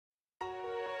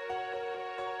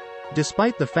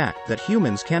despite the fact that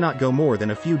humans cannot go more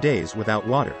than a few days without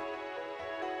water.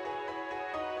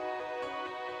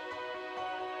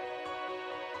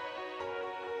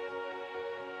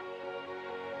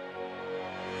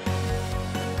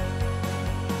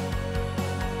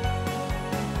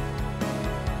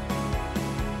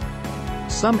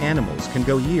 Some animals can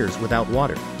go years without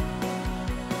water.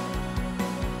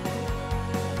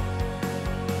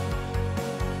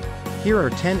 Here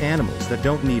are 10 animals that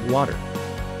don't need water.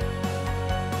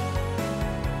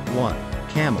 1.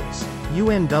 Camels.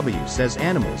 UNW says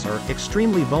animals are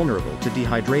extremely vulnerable to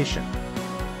dehydration.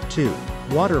 2.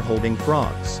 Water-holding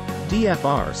frogs.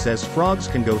 DFR says frogs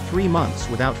can go 3 months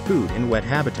without food in wet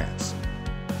habitats.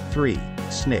 3.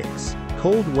 Snakes.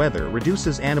 Cold weather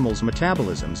reduces animals'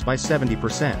 metabolisms by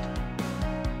 70%.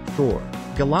 4.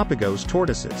 Galapagos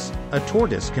tortoises. A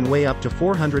tortoise can weigh up to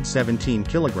 417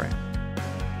 kilograms.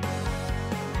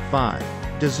 5.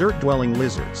 Desert-dwelling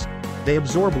lizards. They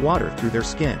absorb water through their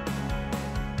skin.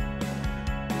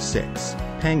 6.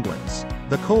 Penguins.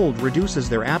 The cold reduces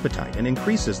their appetite and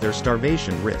increases their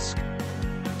starvation risk.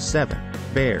 7.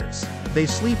 Bears. They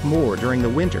sleep more during the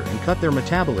winter and cut their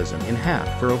metabolism in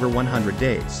half for over 100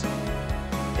 days.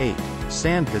 8.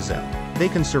 Sand gazelle. They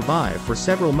can survive for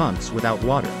several months without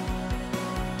water.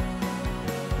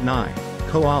 9.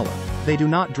 Koala. They do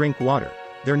not drink water.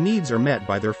 Their needs are met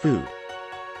by their food.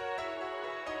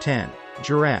 10.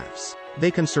 Giraffes. They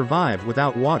can survive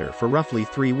without water for roughly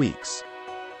 3 weeks.